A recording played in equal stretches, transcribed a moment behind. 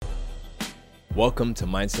Welcome to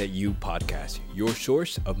Mindset U Podcast, your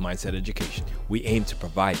source of mindset education. We aim to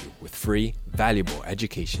provide you with free, valuable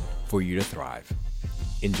education for you to thrive.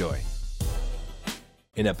 Enjoy.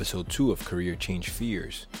 In episode 2 of Career Change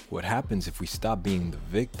Fears, what happens if we stop being the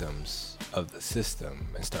victims of the system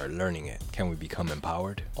and start learning it? Can we become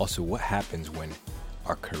empowered? Also, what happens when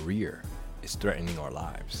our career is threatening our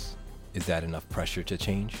lives? Is that enough pressure to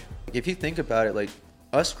change? If you think about it, like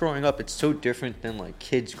us growing up, it's so different than like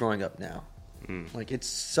kids growing up now. Like it's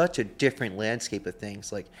such a different landscape of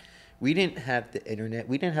things. Like we didn't have the internet.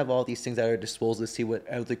 We didn't have all these things at our disposal to see what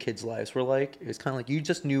other kids' lives were like. It was kind of like you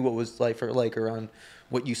just knew what was life like around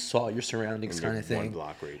what you saw, your surroundings kind of thing. One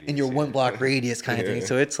block radius, in your one block radius kind of thing.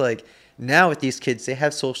 So it's like now with these kids, they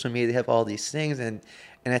have social media, they have all these things. And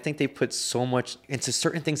I think they put so much into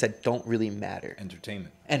certain things that don't really matter.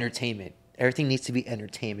 Entertainment. Everything needs to be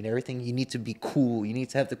entertainment. Everything, you need to be cool. You need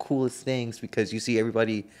to have the coolest things because you see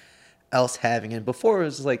everybody else having it. Before it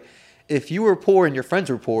was like, if you were poor and your friends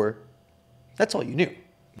were poor, that's all you knew.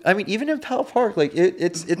 I mean, even in Powell Park, like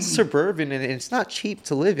it's suburban and it's not cheap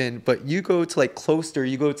to live in, but you go to like Closter,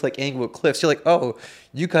 you go to like Englewood Cliffs, you're like, oh,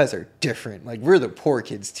 you guys are different. Like we're the poor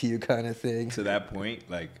kids to you kind of thing. To that point,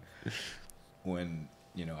 like when,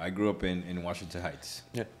 I grew up in Washington Heights.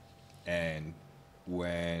 Yeah. And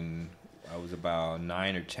when I was about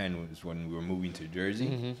 9 or 10 was when we were moving to Jersey.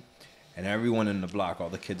 Mm-hmm. And everyone in the block, all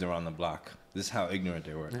the kids around the block, this is how ignorant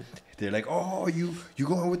they were. They're like, oh, you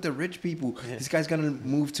going with the rich people. Yeah. This guy's going to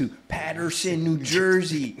move to Patterson, New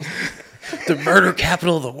Jersey. The murder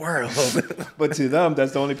capital of the world. But to them,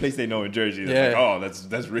 that's the only place they know in Jersey. They're like, oh,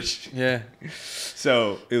 that's rich. Yeah.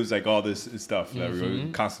 So it was like all this stuff that we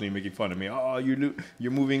were constantly making fun of me. Oh,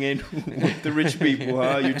 you're moving in with the rich people,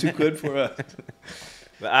 huh? You're too good for us.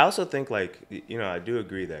 But I also think, like, I do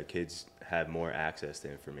agree that kids have more access to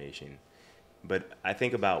information. But I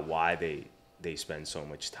think about why they spend so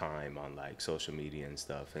much time on, like, social media and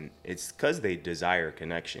stuff. And it's because they desire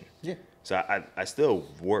connection. Yeah. So I still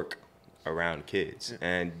work around kids. Yeah.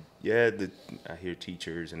 And, I hear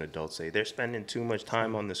teachers and adults say they're spending too much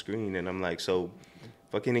time on the screen. And I'm like, so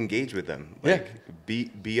fucking engage with them. Like,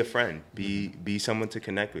 be a friend. Be someone to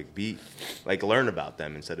connect with. Learn about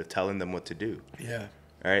them instead of telling them what to do. Yeah.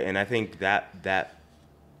 All right, and I think that's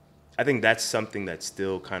something that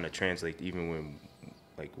still kind of translates even when,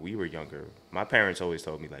 like, we were younger. My parents always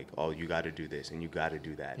told me, like, oh, you got to do this and you got to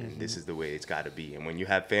do that, and this is the way it's got to be. And when you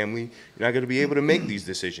have family, you're not going to be able to make these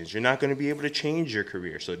decisions. You're not going to be able to change your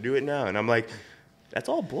career, so do it now. And I'm like, that's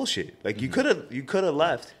all bullshit. Like, you could have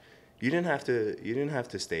left. You didn't have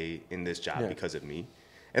to stay in this job because of me.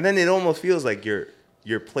 And then it almost feels like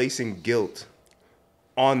you're placing guilt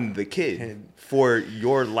on the kid for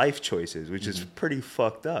your life choices, which is pretty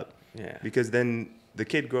fucked up. Yeah. Because then the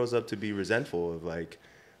kid grows up to be resentful of, like,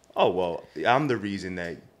 oh, well, I'm the reason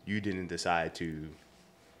that you didn't decide to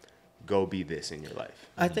go be this in your life.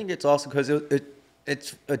 I think it's also because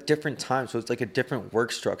it's a different time, so it's like a different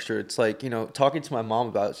work structure. It's like, talking to my mom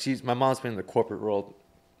about my mom's been in the corporate world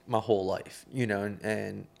my whole life,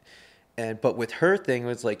 and but with her thing, it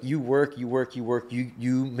was like you work,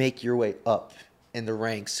 you make your way up in the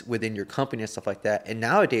ranks within your company and stuff like that. And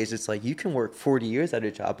nowadays it's like you can work 40 years at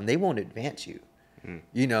a job and they won't advance you.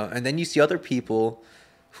 And then you see other people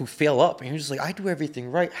who fail up and you're just like, I do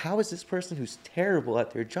everything right. How is this person who's terrible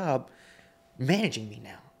at their job managing me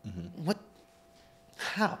now? What?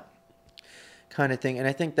 How? Kind of thing. And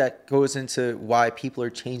I think that goes into why people are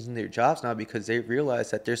changing their jobs now, because they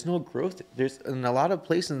realize that there's no growth. There's in a lot of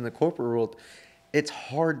places in the corporate world, it's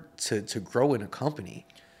hard to grow in a company.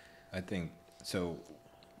 I think so.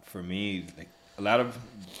 For me, like a lot of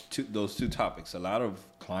those two topics, a lot of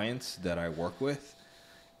clients that I work with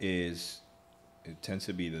it tends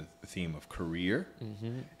to be the theme of career,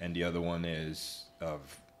 and the other one is of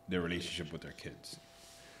their relationship with their kids.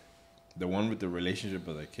 The one with the relationship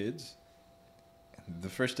with their kids, the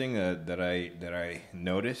first thing that I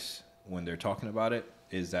notice when they're talking about it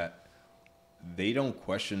is that they don't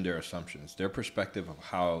question their assumptions, their perspective of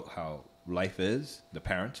how life is. The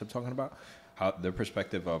parents I'm talking about, how their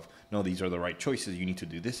perspective of, no, these are the right choices. You need to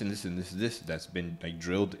do this and this and this and this. That's been like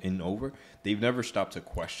drilled in over. They've never stopped to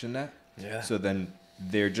question that. Yeah. So then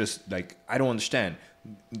they're just like, I don't understand.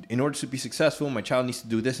 In order to be successful, my child needs to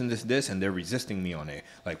do this and this, and they're resisting me on it.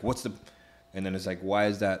 Like, and then it's like, why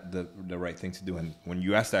is that the right thing to do? And when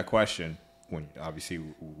you ask that question, when obviously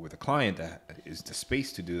with a client that is the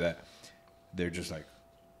space to do that, they're just like,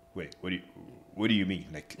 wait, what do you mean?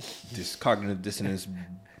 Like, this cognitive dissonance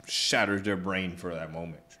shatters their brain for that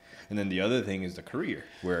moment. And then the other thing is the career,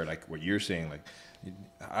 where like what you're saying, like,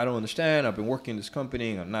 I don't understand. I've been working in this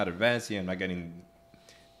company. I'm not advancing. I'm not getting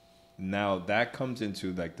now that comes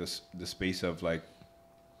into like this the space of like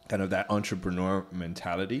kind of that entrepreneur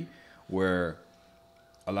mentality where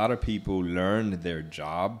a lot of people learn their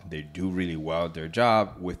job, they do really well at their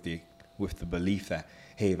job with the belief that,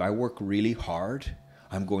 hey, if I work really hard,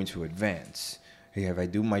 I'm going to advance. Hey, if I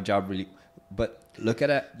do my job really, but look at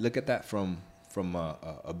that from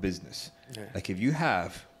a business. Yeah. Like if you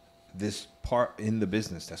have this part in the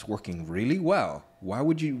business that's working really well, why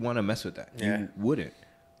would you want to mess with that? Yeah. You wouldn't.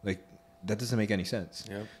 Like that doesn't make any sense.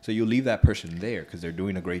 Yep. So you leave that person there because they're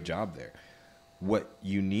doing a great job there. What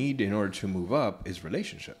you need in order to move up is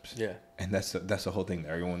relationships. Yeah. And that's the whole thing that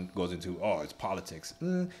everyone goes into. Oh, it's politics.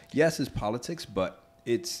 Yes, it's politics, but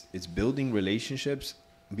it's building relationships,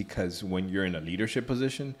 because when you're in a leadership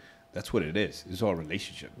position, that's what it is. It's all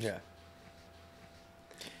relationships. Yeah.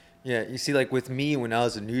 Yeah, you see, like with me, when I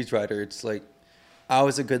was a news writer, it's like I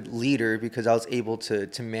was a good leader because I was able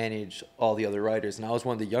to manage all the other writers, and I was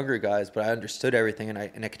one of the younger guys, but I understood everything and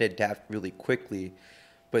I could adapt really quickly.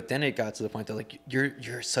 But then it got to the point that like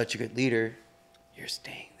you're such a good leader, you're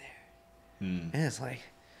staying there, and it's like,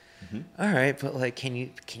 all right, but like, can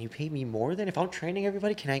you pay me more then? If I'm training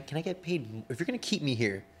everybody, can I get paid? If you're gonna keep me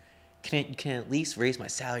here, you can at least raise my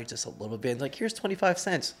salary just a little bit? Like, here's 25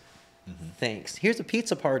 cents. Thanks. Here's a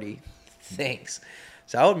pizza party. Thanks.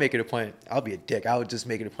 So I would make it a point. I'll be a dick. I would just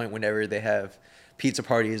make it a point whenever they have pizza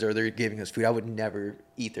parties or they're giving us food, I would never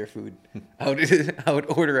eat their food. I would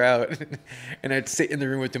order out and I'd sit in the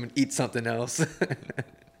room with them and eat something else.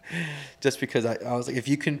 Just because I was like, if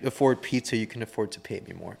you can afford pizza, you can afford to pay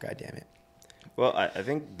me more. God damn it. Well, I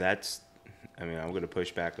think that's, I mean, I'm going to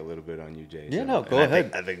push back a little bit on you, Jay. Yeah, no, go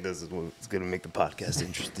ahead. I think this is what's going to make the podcast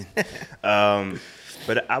interesting.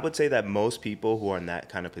 But I would say that most people who are in that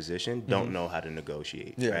kind of position don't know how to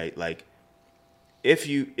negotiate, right? Like, if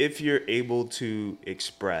you're able to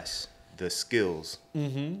express the skills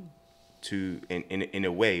to in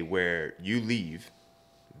a way where you leave,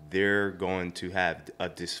 they're going to have a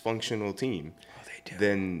dysfunctional team. Oh, they do.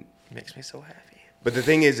 Then it makes me so happy. But the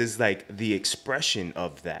thing is like the expression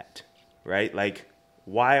of that, right? Like,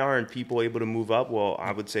 why aren't people able to move up? Well,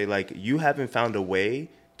 I would say like you haven't found a way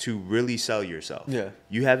to really sell yourself. Yeah.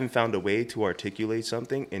 You haven't found a way to articulate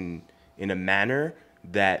something in a manner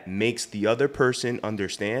that makes the other person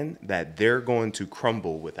understand that they're going to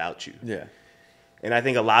crumble without you. Yeah. And I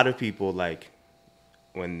think a lot of people, like,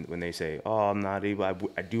 when they say, oh, I'm not able,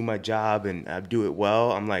 I do my job and I do it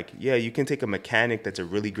well, I'm like, yeah, you can take a mechanic that's a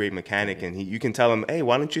really great mechanic and you can tell him, hey,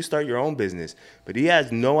 why don't you start your own business? But he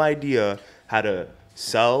has no idea how to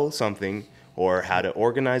sell something or how to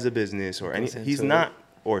organize a business or anything. He's not,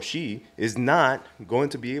 or she is not going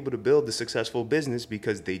to be able to build a successful business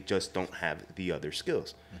because they just don't have the other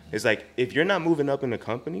skills. It's like, if you're not moving up in a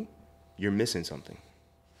company, you're missing something.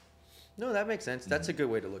 No, that makes sense. That's a good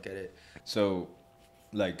way to look at it. So,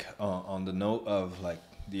 like, on the note of like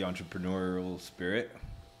the entrepreneurial spirit,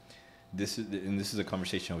 this is a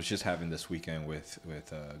conversation I was just having this weekend with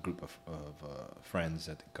a group of friends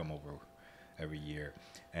that come over every year,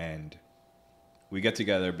 and we get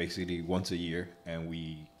together basically once a year and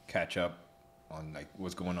we catch up on like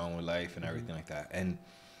what's going on with life and everything like that. And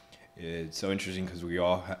it's so interesting because we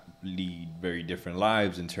all lead very different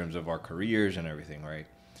lives in terms of our careers and everything, right?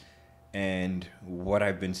 And what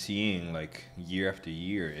I've been seeing like year after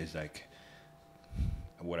year is like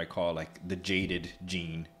what I call like the jaded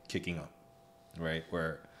gene kicking up, right?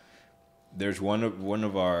 Where there's one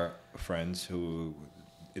of our friends who,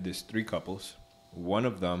 there's 3 couples. One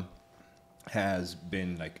of them has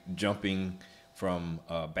been like jumping from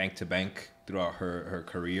bank to bank throughout her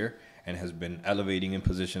career and has been elevating in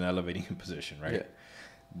position, right? Yeah.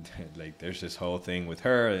 Like there's this whole thing with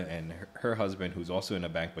her and her husband, who's also in a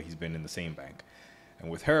bank, but he's been in the same bank. And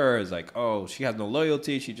with her, it's like, oh, she has no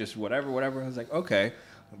loyalty. She just whatever. I was like, okay.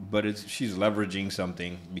 But she's leveraging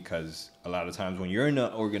something, because a lot of times when you're in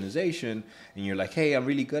an organization and you're like, hey, I'm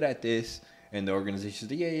really good at this, and the organization's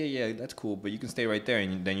like, yeah, that's cool, but you can stay right there.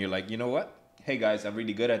 And then you're like, you know what? Hey, guys, I'm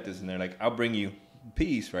really good at this. And they're like, I'll bring you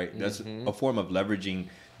peace, right? That's a form of leveraging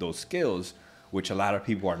those skills, which a lot of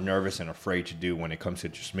people are nervous and afraid to do when it comes to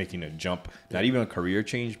just making a jump. Not even a career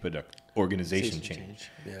change, but an organization change.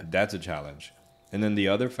 Yeah. That's a challenge. And then the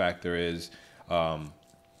other factor is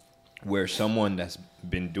where someone that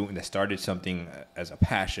started something as a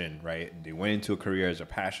passion, right? They went into a career as a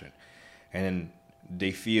passion. And then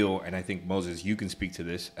they feel, and I think, Moses, you can speak to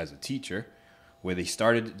this as a teacher, where they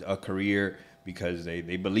started a career because they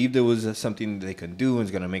believed it was something they could do and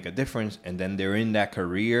it's going to make a difference. And then they're in that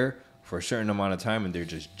career for a certain amount of time and they're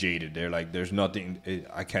just jaded. They're like, there's nothing,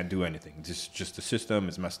 I can't do anything. Just the system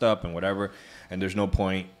is messed up and whatever. And there's no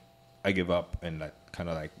point. I give up and like kind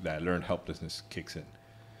of like that learned helplessness kicks in?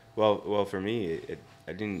 Well, for me,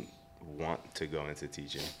 I didn't want to go into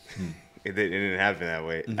teaching. It didn't happen that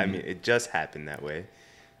way. I mean, it just happened that way.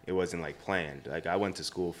 It wasn't like planned. Like I went to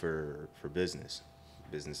school for business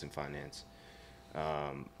and finance.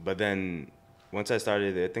 But then once I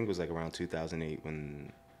started, I think it was like around 2008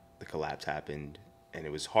 when the collapse happened, and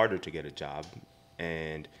it was harder to get a job.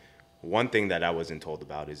 And one thing that I wasn't told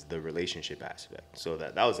about is the relationship aspect. So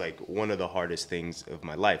that was like one of the hardest things of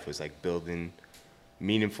my life, was like building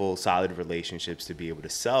meaningful, solid relationships to be able to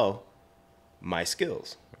sell my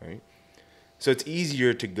skills, right? So it's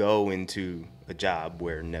easier to go into a job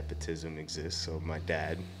where nepotism exists. So my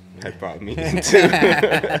dad had brought me into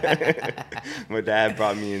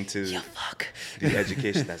the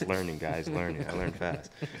education. That's learning, guys, learning. I learned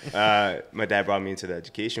fast. My dad brought me into the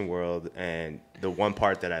education world, and the one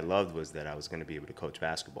part that I loved was that I was going to be able to coach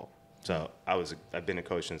basketball. So I've been a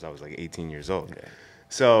coach since I was like 18 years old. Okay.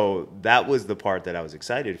 So that was the part that I was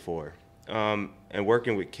excited for. And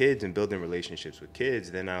working with kids and building relationships with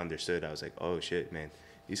kids, then I understood. I was like, oh shit, man,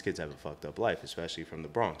 these kids have a fucked up life, especially from the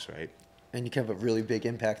Bronx, right? And you can have a really big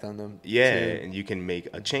impact on them. Yeah, too. And you can make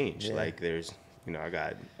a change. Yeah. Like there's, I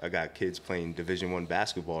got kids playing Division I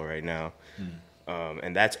basketball right now,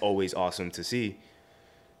 and that's always awesome to see.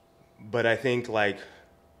 But I think, like,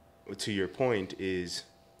 to your point, is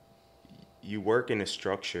you work in a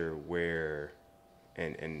structure where.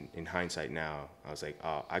 And in hindsight now, I was like,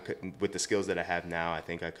 oh, I could, with the skills that I have now, I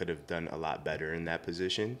think I could have done a lot better in that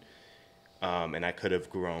position. And I could have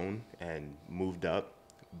grown and moved up,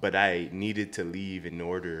 but I needed to leave in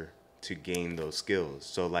order to gain those skills.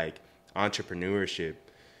 So like entrepreneurship,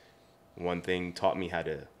 one thing taught me how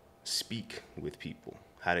to speak with people,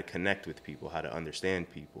 how to connect with people, how to understand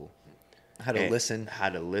people. How to listen. How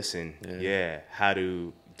to listen, yeah. How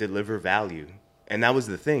to deliver value. And that was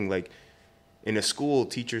the thing, like, in a school,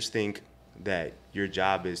 teachers think that your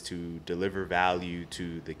job is to deliver value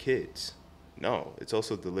to the kids. No, it's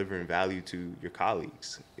also delivering value to your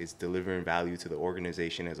colleagues. It's delivering value to the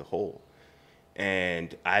organization as a whole.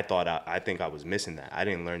 And I think I was missing that. I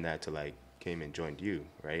didn't learn that till I came and joined you,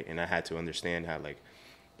 right? And I had to understand how, like,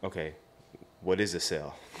 okay, what is a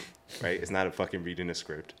sale, right? It's not a fucking reading a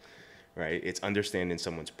script, right? It's understanding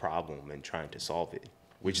someone's problem and trying to solve it.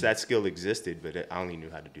 Which that skill existed, but I only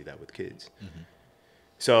knew how to do that with kids.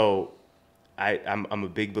 So I'm a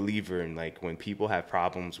big believer in, like, when people have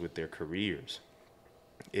problems with their careers,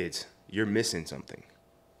 it's you're missing something.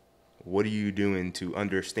 What are you doing to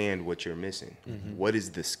understand what you're missing? What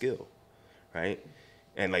is the skill, right?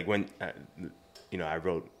 And like when I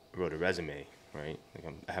wrote a resume, right?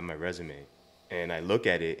 Like I have my resume, and I look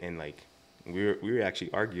at it, and like. We were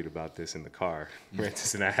actually argued about this in the car.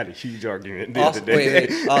 Francis and I had a huge argument the other day.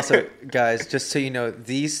 Wait. Also, guys, just so you know,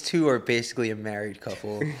 these two are basically a married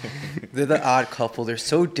couple. They're the odd couple. They're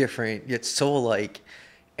so different, yet so alike.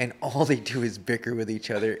 And all they do is bicker with each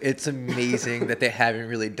other. It's amazing that they haven't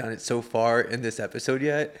really done it so far in this episode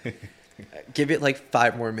yet. Give it like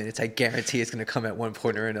 5 more minutes. I guarantee it's going to come at one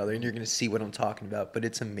point or another, and you're going to see what I'm talking about. But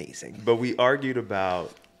it's amazing. But we argued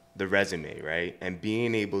about the resume, right? And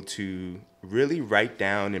being able to really write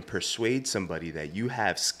down and persuade somebody that you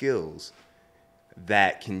have skills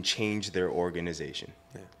that can change their organization.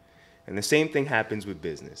 Yeah. And the same thing happens with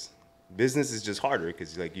business. Business is just harder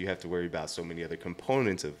because, like, you have to worry about so many other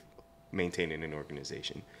components of maintaining an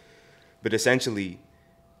organization. But essentially,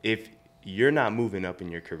 if you're not moving up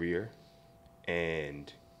in your career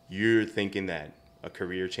and you're thinking that a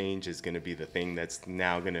career change is going to be the thing that's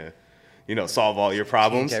now going to solve all your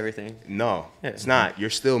problems. Change everything. No, it's not. You're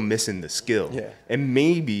still missing the skill. Yeah. And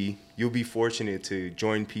maybe you'll be fortunate to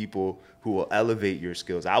join people who will elevate your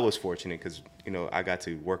skills. I was fortunate because, I got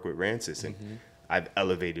to work with Rancis, and I've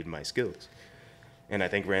elevated my skills. And I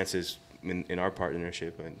think Rancis, in our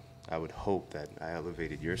partnership, and I would hope that I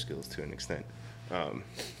elevated your skills to an extent.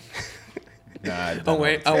 Nah, I'm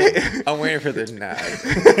waiting for the nod.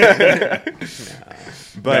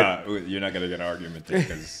 But you're not gonna get an argument there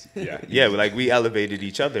because like we elevated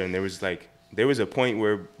each other, and there was a point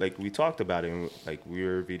where, like, we talked about it, and, like, we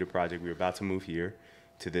were Vita Project, we were about to move here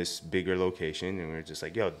to this bigger location, and we were just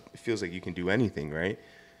like, yo, it feels like you can do anything, right?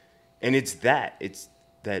 And it's that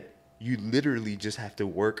you literally just have to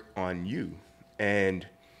work on you. And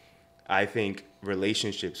I think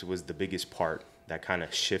relationships was the biggest part that kind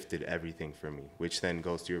of shifted everything for me, which then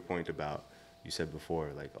goes to your point about, you said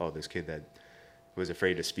before, like, oh, this kid that was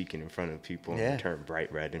afraid of speaking in front of people and turned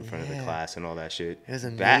bright red in front of the class and all that shit. It was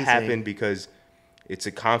amazing. That happened because it's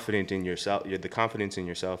a confidence in yourself. You're the confidence in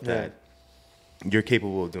yourself that you're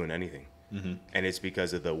capable of doing anything. And it's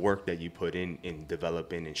because of the work that you put in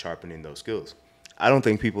developing and sharpening those skills. I don't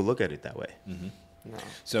think people look at it that way. No.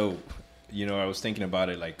 So, I was thinking about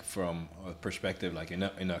it like from a perspective, like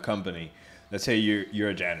in a company. Let's say you're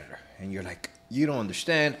a janitor, and you're like, you don't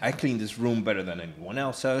understand. I clean this room better than anyone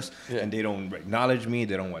else does, and they don't acknowledge me.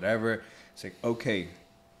 They don't whatever. It's like, okay,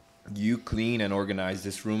 you clean and organize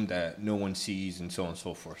this room that no one sees, and so on and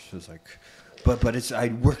so forth. So it's like, but it's I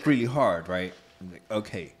work really hard, right? I'm like,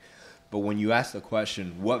 okay. But when you ask the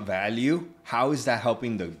question, what value? How is that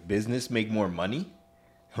helping the business make more money?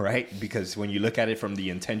 Right? Because when you look at it from the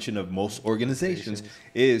intention of most organizations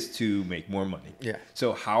is to make more money. Yeah.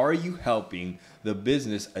 So how are you helping the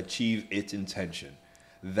business achieve its intention?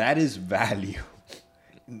 That is value.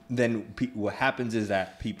 Then what happens is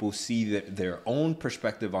that people see their own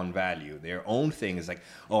perspective on value, their own thing is like,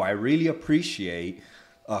 oh, I really appreciate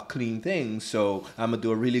clean things, so I'm going to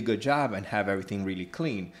do a really good job and have everything really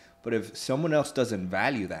clean. But if someone else doesn't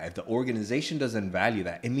value that, if the organization doesn't value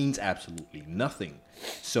that, it means absolutely nothing.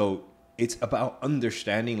 So it's about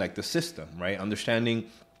understanding like the system, right? Understanding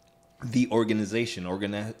the organization,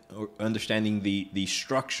 understanding the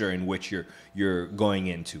structure in which you're going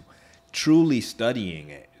into, truly studying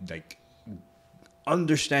it, like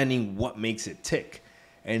understanding what makes it tick.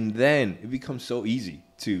 And then it becomes so easy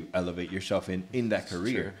to elevate yourself in that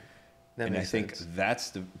career. Sure. And I think that's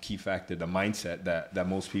the key factor, the mindset that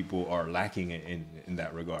most people are lacking in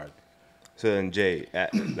that regard. So then, Jay,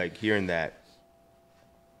 like hearing that,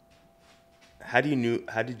 how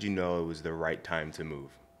did you know it was the right time to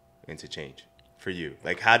move and to change for you?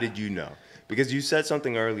 Like, how did you know? Because you said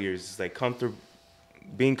something earlier, it's like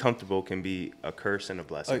being comfortable can be a curse and a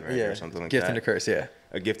blessing, right? Yeah. Or something like Gift that. and a curse, yeah.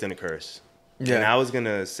 A gift and a curse. Yeah. And I was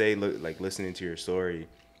gonna say, look, like listening to your story,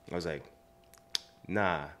 I was like,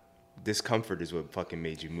 nah, discomfort is what fucking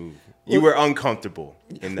made you move. You were uncomfortable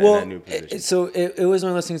in that new position. So it was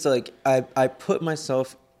one of those things that, like, I put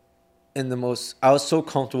myself in the most, I was so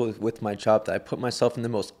comfortable with my job that I put myself in the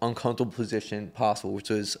most uncomfortable position possible, which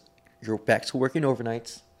was you're back to working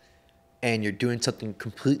overnights and you're doing something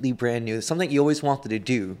completely brand new, something you always wanted to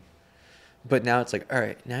do. But now it's like, all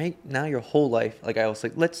right, now your whole life, like I was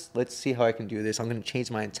like, let's see how I can do this. I'm going to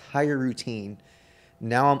change my entire routine.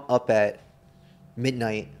 Now I'm up at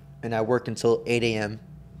midnight and I work until 8 a.m.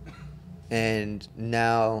 And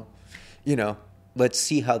now, let's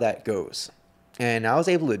see how that goes. And I was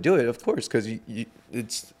able to do it, of course, because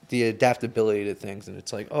it's the adaptability to things. And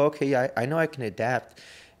it's like, oh, okay, yeah, I know I can adapt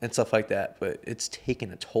and stuff like that. But it's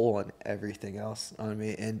taken a toll on everything else on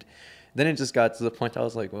me. And then it just got to the point I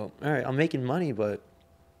was like, well, all right, I'm making money, but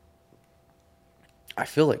I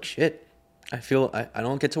feel like shit. I feel I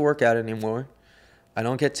don't get to work out anymore. I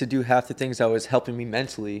don't get to do half the things that was helping me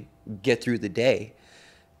mentally get through the day.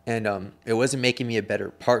 And it wasn't making me a better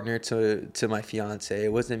partner to my fiance.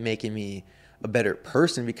 It wasn't making me a better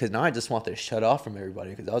person, because now I just wanted to shut off from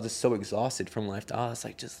everybody because I was just so exhausted from life. I was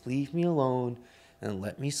like, just leave me alone and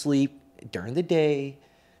let me sleep during the day.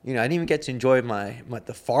 I didn't even get to enjoy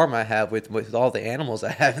the farm I have with all the animals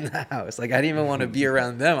I have in the house. Like, I didn't even want to be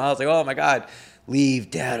around them. I was like, oh my God,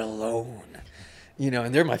 leave Dad alone.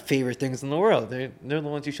 And they're my favorite things in the world. They're the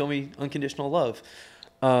ones who show me unconditional love.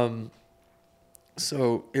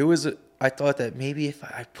 So it was, I thought that maybe if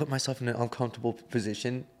I put myself in an uncomfortable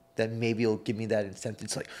position, that maybe it'll give me that incentive.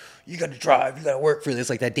 It's like, you got to drive, you got to work for this,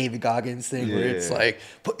 like that David Goggins thing where it's like,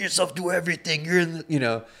 put yourself through everything. You're in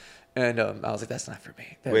the, And I was like, that's not for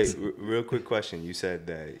me. Wait, real quick question. You said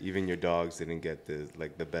that even your dogs didn't get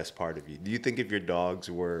the best part of you. Do you think if your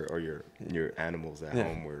dogs were, or your animals at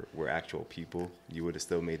home were actual people, you would have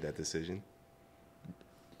still made that decision?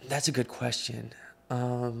 That's a good question.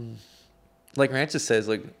 Like Ranches says,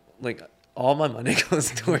 like all my money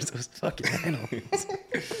goes towards those fucking animals.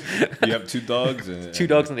 You have 2 dogs? Two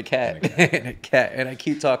dogs and a cat. And a cat. And I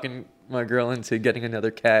keep talking my girl into getting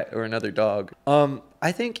another cat or another dog.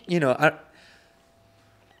 I think,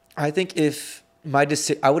 I think if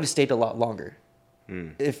I would have stayed a lot longer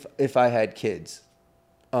if I had kids.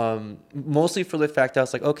 Mostly for the fact that I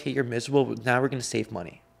was like, okay, you're miserable, but now we're going to save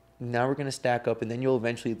money. Now we're going to stack up, and then you'll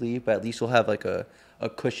eventually leave, but at least you'll have like a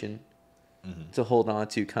cushion to hold on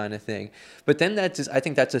to, kind of thing. But then I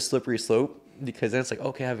think that's a slippery slope, because then it's like,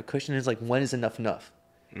 okay, I have a cushion. It's like, when is enough?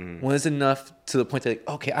 When is enough to the point that, like,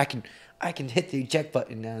 okay, I can hit the eject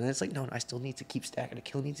button now. And then it's like, no, I still need to keep stacking. I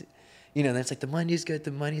still need to, then it's like, the money's good.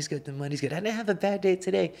 I didn't have a bad day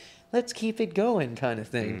today. Let's keep it going, kind of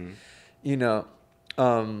thing.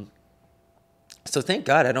 So thank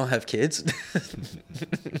God I don't have kids.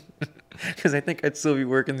 Because I think I'd still be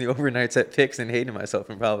working the overnights at Pix and hating myself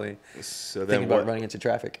and probably thinking about running into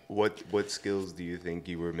traffic. What skills do you think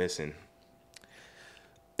you were missing?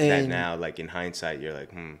 And that now, like in hindsight, you're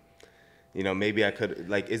like, You know, maybe I could,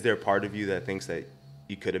 like, is there a part of you that thinks that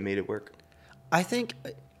you could have made it work? I think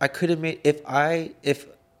I could have made if I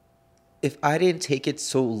didn't take it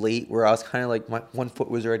so late where I was kind of like my one foot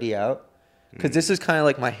was already out, because this is kind of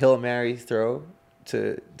like my Hail Mary throw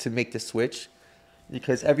to make the switch,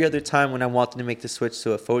 because every other time when I wanted to make the switch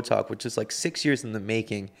to a Photalk, which is like 6 years in the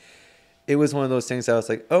making, it was one of those things that I was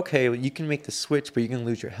like, okay, well, you can make the switch, but you can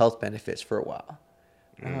lose your health benefits for a while.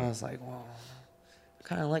 And I was like, well, I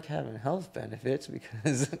kind of like having health benefits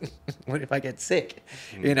because what if I get sick?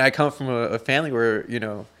 You know, I come from a family where, you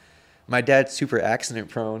know, my dad's super accident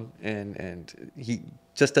prone and he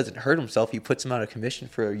just doesn't hurt himself. He puts him out of commission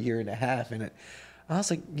for a year and a half. And I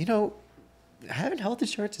was like, you know, having health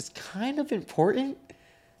insurance is kind of important,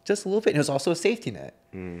 just a little bit. And it was also a safety net.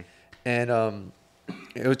 And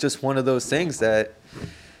it was just one of those things that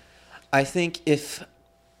I think if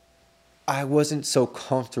I wasn't so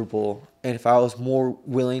comfortable and if I was more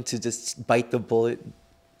willing to just bite the bullet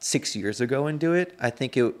 6 years ago and do it, I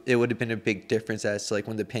think it would have been a big difference as to like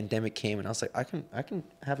when the pandemic came and I was like, I can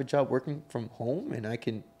have a job working from home and I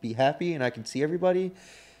can be happy and I can see everybody.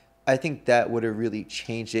 I think that would have really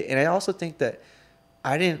changed it. And I also think that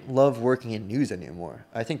I didn't love working in news anymore.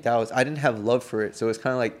 I think I didn't have love for it. So it's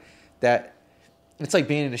kind of like that. It's like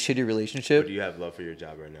being in a shitty relationship. But do you have love for your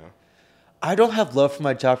job right now? I don't have love for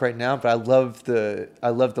my job right now, but I love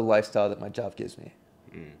the lifestyle that my job gives me,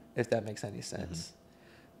 if that makes any sense.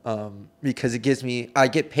 Because I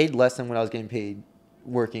get paid less than when I was getting paid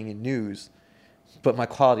working in news, but my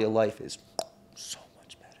quality of life is so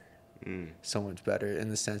much better. So much better in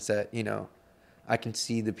the sense that, you know, I can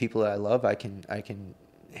see the people that I love. I can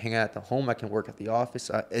hang out at the home. I can work at the office.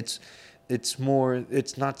 It's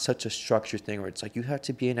not such a structured thing where it's like you have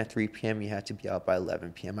to be in at 3 p.m. You have to be out by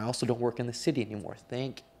 11 p.m. I also don't work in the city anymore.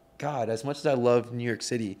 Thank God. As much as I love New York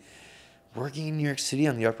City, working in New York City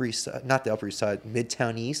on the Upper East Side, not the Upper East Side,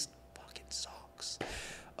 Midtown East, fucking sucks.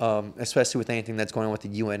 Especially with anything that's going on with the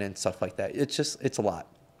UN and stuff like that. It's a lot.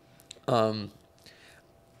 And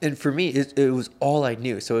for me, it was all I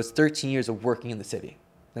knew. So it was 13 years of working in the city.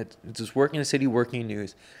 Just working in the city, working in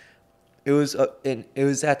news. It was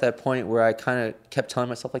at that point where I kind of kept telling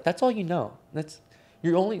myself, like, that's all you know.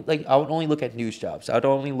 You're only, like, I would only look at news jobs. I would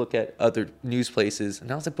only look at other news places.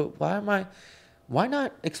 And I was like, but why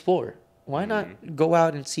not explore? Why not go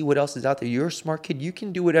out and see what else is out there? You're a smart kid. You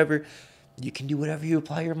can do whatever you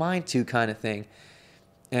apply your mind to, kind of thing.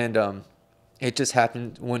 And it just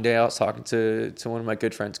happened one day I was talking to one of my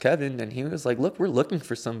good friends, Kevin, and he was like, look, we're looking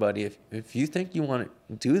for somebody. If you think you want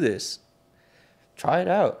to do this, try it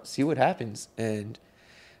out, see what happens. And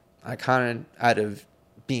I kind of, out of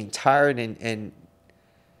being tired and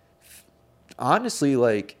honestly,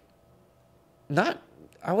 like, I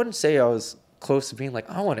wouldn't say I was close to being like,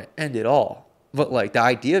 I want to end it all. But like the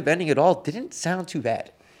idea of ending it all didn't sound too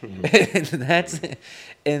bad. and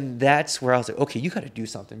that's where I was like, okay, you got to do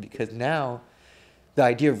something, because now the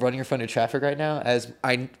idea of running in front of traffic right now, as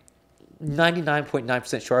I'm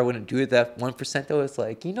 99.9% sure I wouldn't do it, that 1% though, it's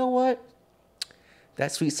like, you know what?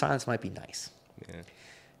 That sweet silence might be nice. Yeah.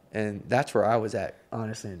 And that's where I was at,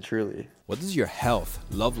 honestly and truly. What does your health,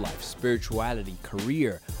 love life, spirituality,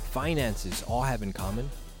 career, finances all have in common?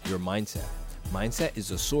 Your mindset. Mindset is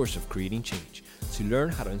the source of creating change. To learn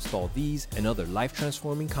how to install these and other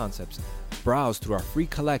life-transforming concepts, browse through our free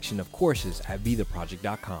collection of courses at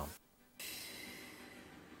BeTheProject.com.